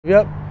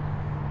Yep. All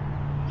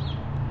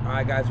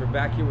right, guys, we're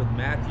back here with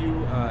Matthew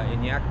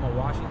in Yakima,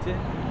 Washington.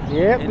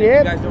 Yep, and if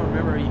you guys don't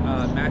remember,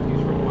 Matthew's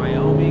from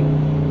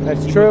Wyoming.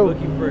 That's He true. was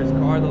looking for his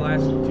car the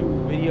last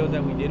 2 videos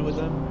that we did with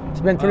him.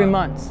 It's been 3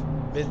 months.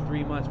 Been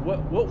 3 months.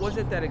 What was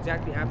it that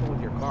exactly happened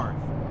with your car?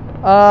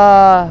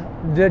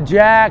 The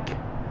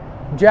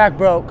jack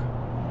broke.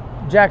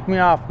 Jacked me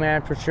off,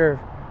 man, for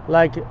sure.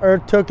 Like,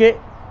 Earth took it,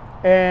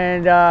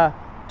 and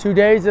 2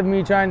 days of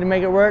me trying to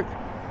make it work,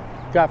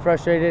 got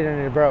frustrated,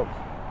 and it broke.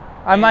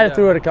 I might have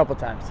threw it a couple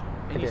times.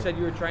 And you said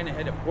you were trying to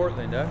head to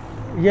Portland, huh?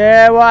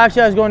 Yeah, well,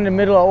 actually, I was going to the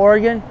middle of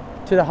Oregon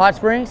to the hot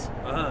springs.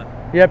 Uh-huh.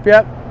 Yep.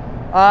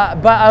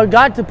 But I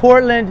got to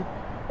Portland,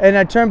 and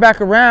I turned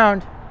back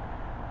around,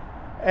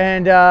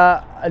 and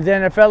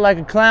then I felt like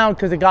a clown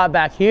because it got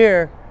back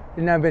here,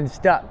 and I've been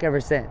stuck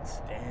ever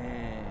since.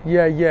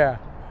 Dang. Yeah.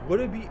 What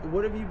have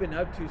you been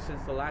up to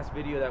since the last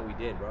video that we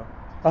did, bro?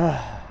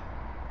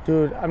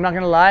 Dude, I'm not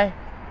gonna lie,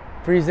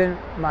 freezing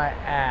my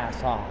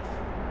ass off.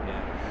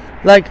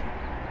 Yeah. Like,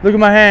 look at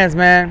my hands,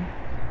 man.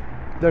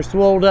 They're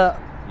swelled up.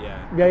 Yeah.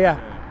 Yeah.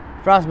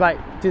 Sure.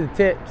 Frostbite to the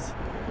tips.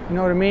 You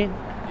know what I mean?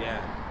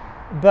 Yeah.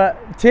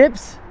 But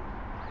tips?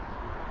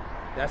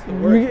 That's the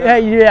worst.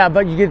 Yeah,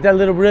 but you get that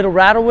little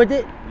rattle with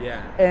it.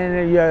 Yeah.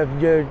 And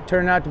you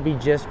turn out to be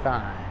just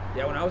fine.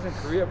 Yeah, when I was in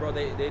Korea, bro,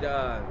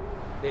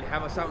 they'd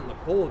have us out in the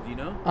cold, you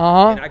know?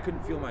 Uh-huh. And I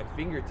couldn't feel my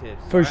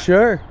fingertips. For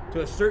sure.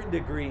 To a certain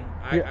degree,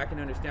 I can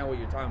understand what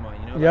you're talking about,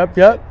 you know?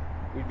 Yep.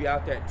 We'd be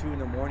out there at 2 in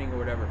the morning or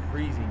whatever,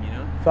 freezing, you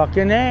know?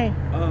 Fucking A.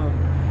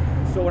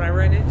 So when I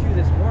ran into you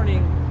this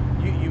morning,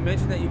 you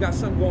mentioned that you got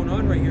something going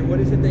on right here. What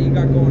is it that you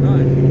got going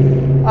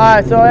on? All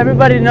right, so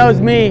everybody knows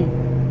me,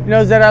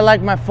 knows that I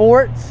like my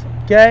forts,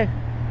 okay?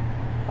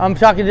 I'm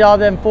talking to all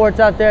them forts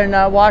out there in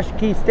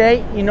Washington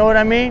State, you know what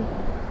I mean?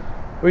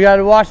 We got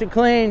to wash it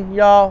clean,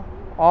 y'all.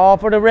 All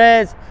for the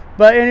res.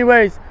 But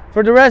anyways,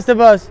 for the rest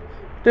of us,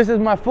 this is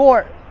my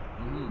fort.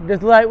 Mm-hmm.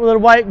 This little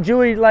white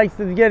Jewy likes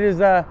to get his,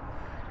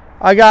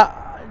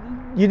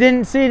 you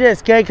didn't see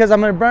this, okay? Because I'm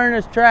going to burn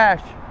this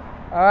trash.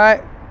 All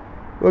right?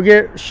 We'll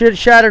get shit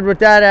shattered with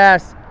that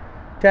ass.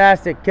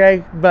 Tastic,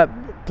 okay? But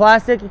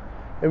plastic,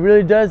 it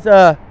really does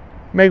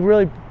make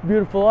really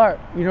beautiful art.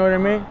 You know what I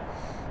mean?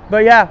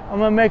 But yeah, I'm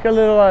going to make a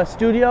little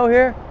studio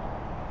here.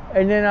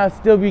 And then I'll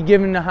still be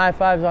giving the high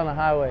fives on the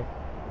highway.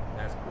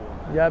 That's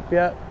cool, man. Yep.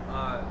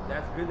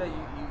 That's good that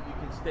you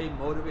can stay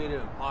motivated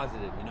and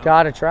positive, you know?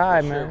 Gotta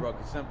try, for man. sure, bro,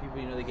 because some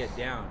people, they get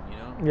down, you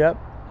know? Yep,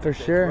 for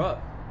It's sure. rough.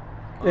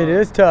 It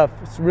is tough.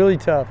 It's really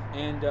tough.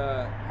 And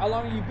how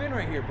long have you been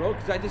right here, bro?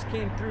 Because I just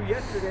came through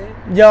yesterday.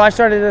 Yo, I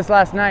started this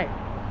last night.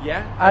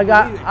 Yeah?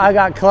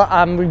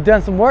 We've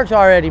done some work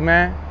already,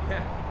 man.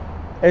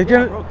 Yeah,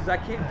 bro, because I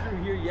came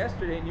through here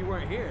yesterday and you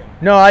weren't here.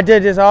 No, I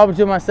did this all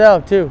to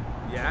myself, too.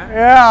 Yeah?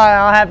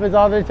 Yeah, it happens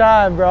all the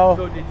time, bro.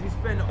 So did you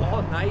spend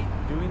all night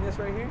doing this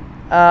right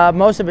here?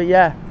 Most of it,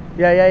 yeah.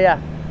 Yeah.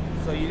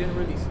 So you didn't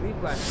really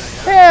sleep last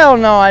night, huh? Hell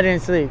no, I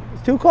didn't sleep.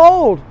 It's too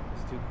cold.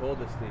 It's too cold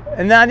to sleep.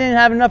 And I didn't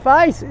have enough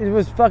ice. It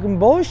was fucking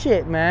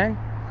bullshit, man.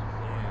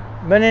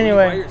 Yeah. But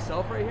anyway. Were you by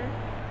yourself right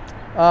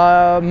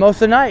here? Most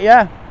of the night,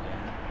 yeah.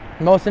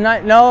 Most of the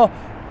night. No,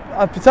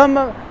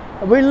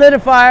 we lit a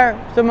fire.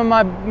 Some of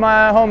my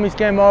homies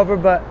came over,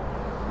 but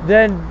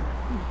then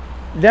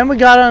we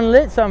got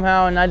unlit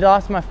somehow, and I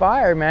lost my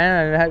fire,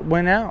 man, and it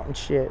went out and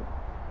shit.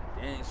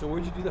 Dang, so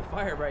where'd you do the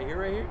fire? Right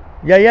here?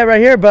 Yeah, right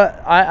here.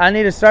 But I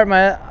need to start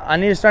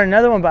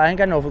another one, but I ain't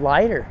got no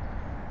lighter.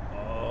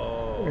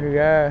 Oh.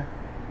 Yeah.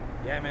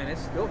 Yeah, man,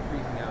 it's still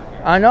freezing out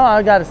here. I know.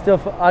 I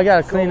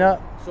gotta clean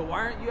up. So why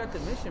aren't you at the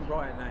mission,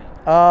 bro, at night?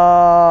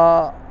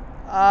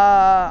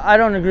 I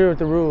don't agree with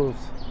the rules.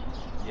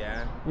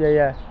 Yeah.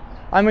 Yeah.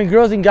 I mean,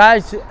 girls and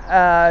guys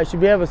should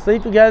be able to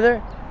sleep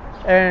together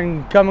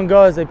and come and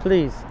go as they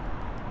please.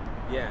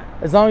 Yeah.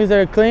 As long as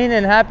they're clean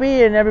and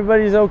happy and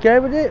everybody's okay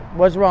with it,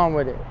 what's wrong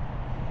with it?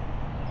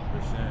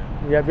 For sure.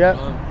 Yep.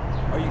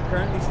 Are you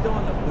currently still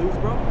on the blues,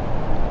 bro?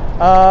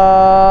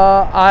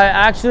 I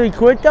actually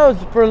quit those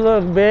for a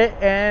little bit,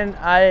 and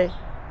I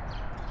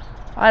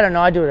don't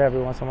know, I do it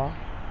every once in a while.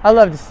 I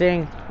love to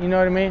sing, you know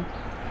what I mean?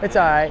 It's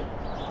alright.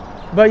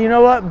 But you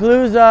know what,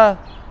 blues, I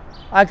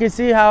can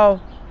see how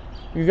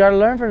you gotta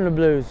learn from the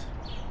blues.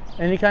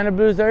 Any kind of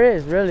blues there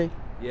is, really.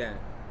 Yeah.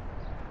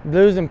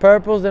 Blues and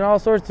purples and all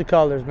sorts of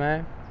colors,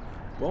 man.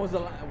 When was the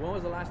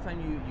last time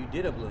you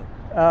did a blue?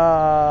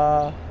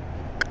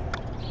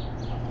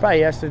 Probably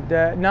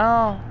yesterday.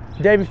 No,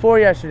 day before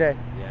yesterday.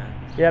 Yeah.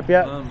 Yep. Do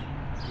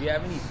you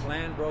have any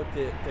plan, bro,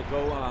 to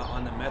go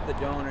on the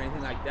methadone or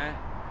anything like that?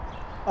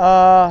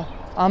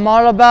 I'm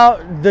all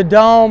about the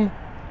dome,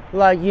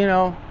 like,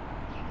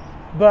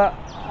 but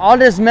all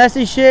this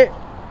messy shit,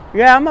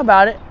 yeah, I'm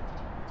about it.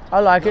 I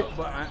like it.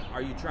 But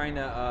are you trying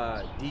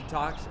to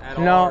detox at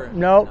all?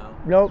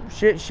 Nope.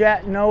 Shit,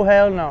 shat, no,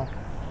 hell no.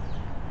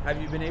 Have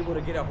you been able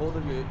to get a hold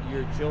of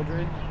your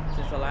children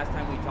since the last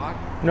time we talked?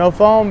 No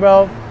phone,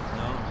 bro.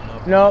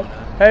 No.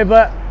 Hey,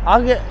 but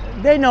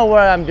they know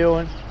what I'm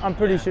doing. I'm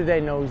pretty sure they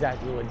know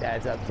exactly what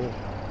Dad's up to.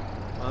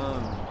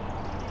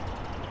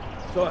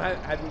 So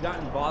have you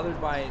gotten bothered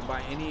by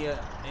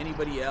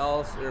anybody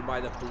else or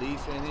by the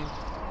police or anything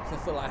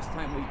since the last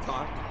time we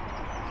talked?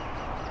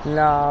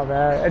 No,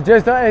 man.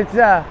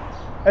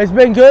 It's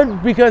been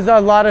good because a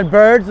lot of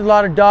birds, a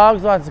lot of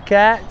dogs, lots of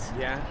cats.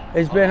 Yeah.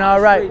 It's been all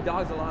right. Stray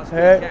dogs, a lot of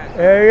stray cats.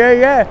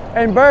 Yeah.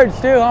 And birds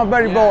too, huh,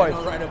 buddy boys? I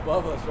know, right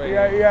above us right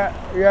here.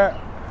 Yeah.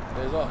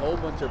 There's a whole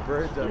bunch of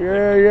birds up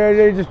there. Yeah,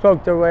 they just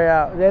poked their way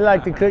out. They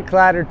like to click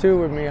clatter too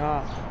with me,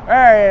 huh?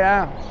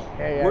 Yeah.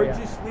 Where'd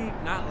you sleep?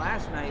 Not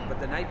last night, but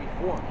the night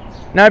before.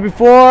 Night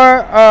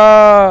before,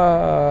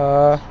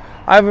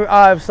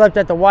 I've slept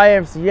at the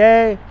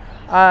YMCA.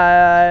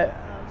 I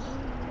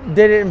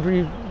did it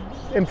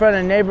in front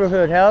of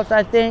Neighborhood Health,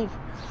 I think.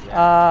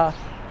 Yeah.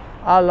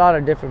 A lot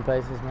of different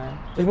places, man.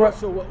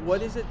 So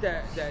what is it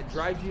that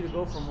drives you to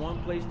go from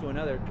one place to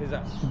another? Because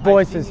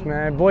voices,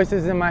 man.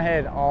 Voices in my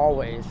head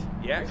always.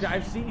 Yeah,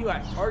 I've seen you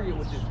at Target,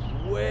 which is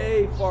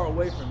way far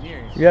away from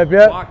here.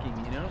 Yep. Walking,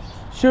 you know.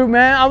 Shoot,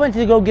 man. I went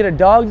to go get a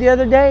dog the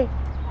other day.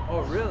 Oh,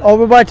 really?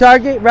 Over by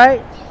Target,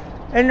 right?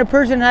 And the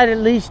person had it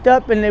leashed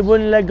up, and they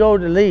wouldn't let go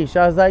of the leash.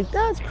 I was like,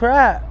 that's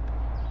crap,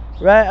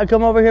 right? I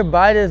come over here,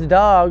 buy this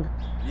dog,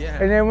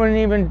 and they wouldn't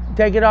even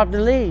take it off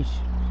the leash.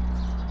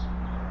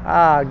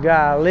 Ah,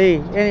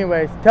 golly.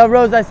 Anyways, tell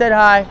Rose I said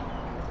hi,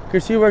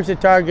 because she works at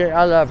Target.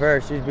 I love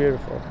her. She's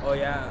beautiful. Oh,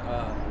 yeah.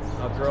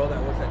 A girl that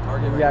works at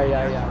Target right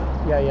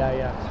now?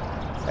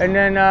 Yeah. And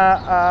then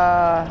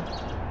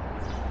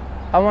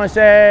I want to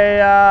say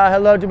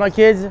hello to my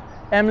kids,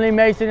 Emily,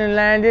 Mason, and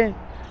Landon,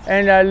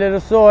 and little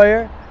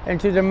Sawyer, and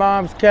to their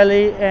moms,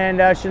 Kelly and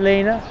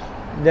Shalina.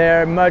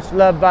 They're much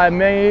loved by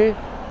me.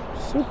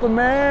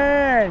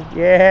 Superman.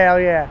 Yeah, hell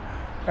yeah.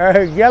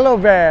 Yellow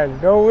van.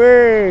 No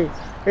way.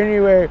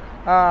 Anyway,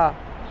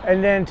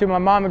 and then to my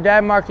mom and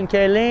dad, Mark and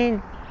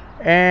Kayleen,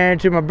 and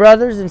to my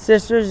brothers and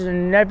sisters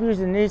and nephews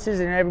and nieces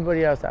and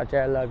everybody else out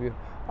there, I love you.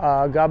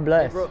 God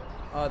bless. Hey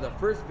bro, the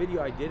first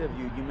video I did of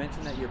you, you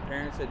mentioned that your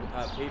parents had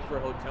paid for a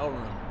hotel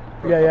room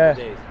for a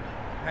couple days.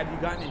 Have you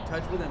gotten in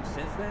touch with them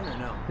since then or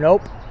no?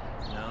 Nope.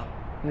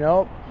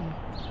 No?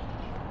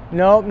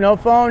 Nope, no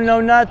phone,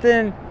 no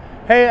nothing.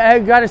 Hey, I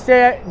gotta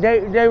say,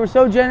 they were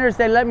so generous,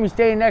 they let me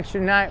stay an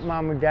extra night,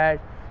 Mom and Dad.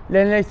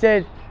 Then they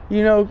said,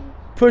 you know,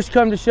 push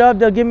come to shove,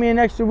 they'll give me an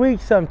extra week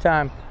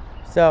sometime.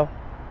 So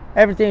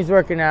everything's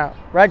working out.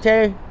 Right,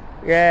 Terry?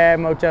 Yeah,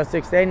 Motel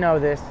 6, they know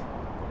this.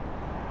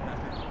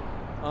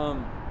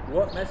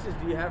 What message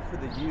do you have for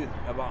the youth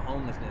about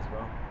homelessness,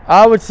 bro?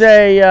 I would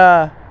say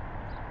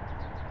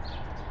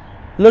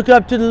look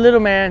up to the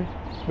little man,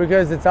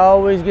 because it's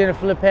always gonna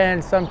flip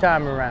hands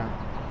sometime around.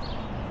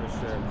 For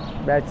sure.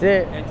 That's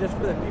it. And just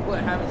for the people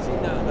that haven't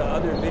seen the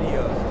other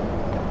videos,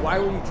 why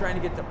were you trying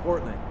to get to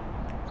Portland?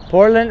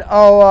 Portland?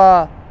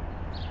 Oh,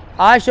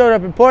 I showed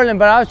up in Portland,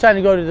 but I was trying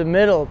to go to the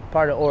middle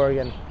part of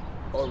Oregon.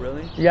 Oh,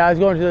 really? Yeah, I was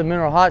going to the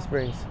Mineral Hot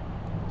Springs.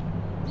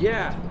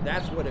 Yeah,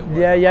 that's what it was.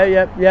 Yeah,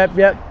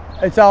 yep.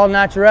 It's all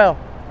natural.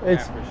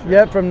 It's for sure.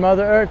 Yep, from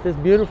Mother Earth. It's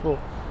beautiful,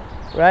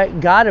 right?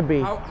 Gotta be.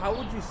 How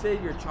would you say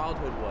your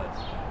childhood was?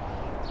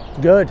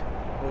 Good.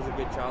 It was a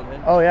good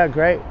childhood? Oh yeah,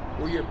 great.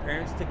 Were your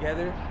parents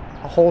together?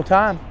 The whole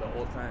time. The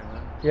whole time,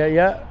 huh?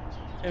 Yeah.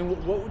 And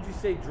what would you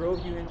say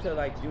drove you into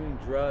like doing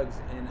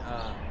drugs and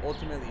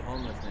ultimately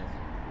homelessness?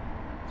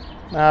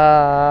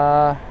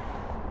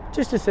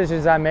 Just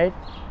decisions I made.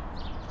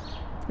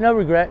 No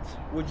regrets.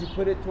 Would you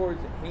put it towards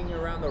hanging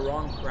around the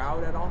wrong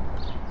crowd at all?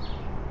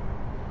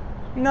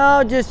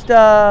 No, just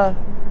no,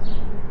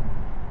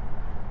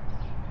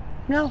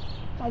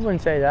 I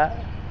wouldn't say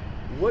that.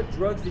 What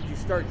drugs did you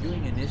start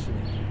doing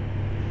initially?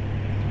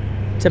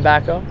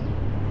 Tobacco.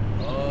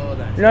 Oh,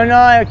 that's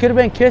No, it could have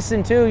been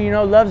kissing too. You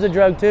know, love's a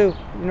drug too.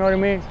 You know what I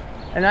mean?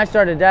 And I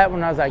started that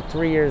when I was like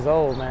 3 years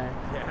old, man.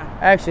 Yeah.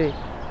 Actually,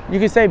 you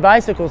could say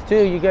bicycles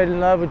too. You get in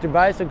love with your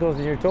bicycles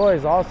and your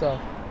toys also.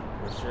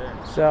 For sure.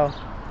 So.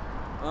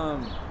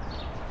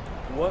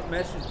 What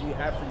message do you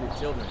have for your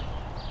children?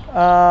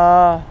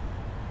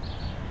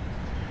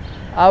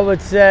 I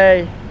would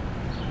say,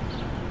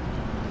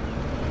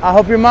 I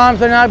hope your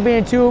moms are not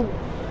being too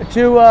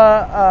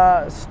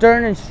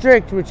stern and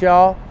strict with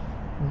y'all,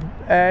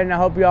 and I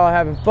hope y'all are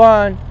having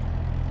fun.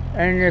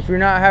 And if you're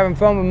not having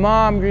fun with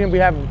mom, you're gonna be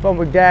having fun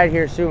with dad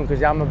here soon,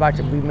 because I'm about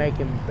to be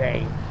making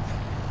bank.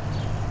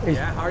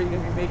 Yeah, how are you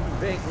gonna be making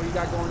bank? What do you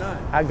got going on?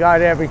 I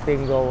got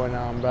everything going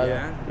on, brother.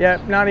 Yeah?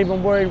 Yep, not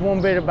even worried one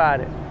bit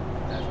about it.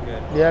 That's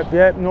good.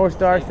 Yep, North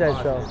Star says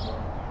so.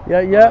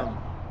 Yep.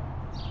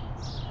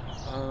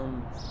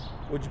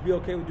 Would you be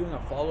okay with doing a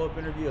follow-up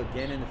interview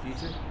again in the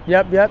future?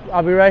 Yep,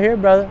 I'll be right here,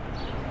 brother.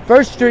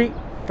 First Street,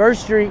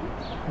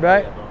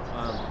 right?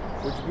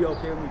 Yeah, would you be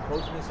okay with me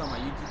posting this on my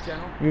YouTube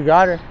channel? You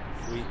got her.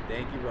 Sweet,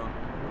 thank you, bro.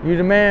 You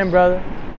the man, brother.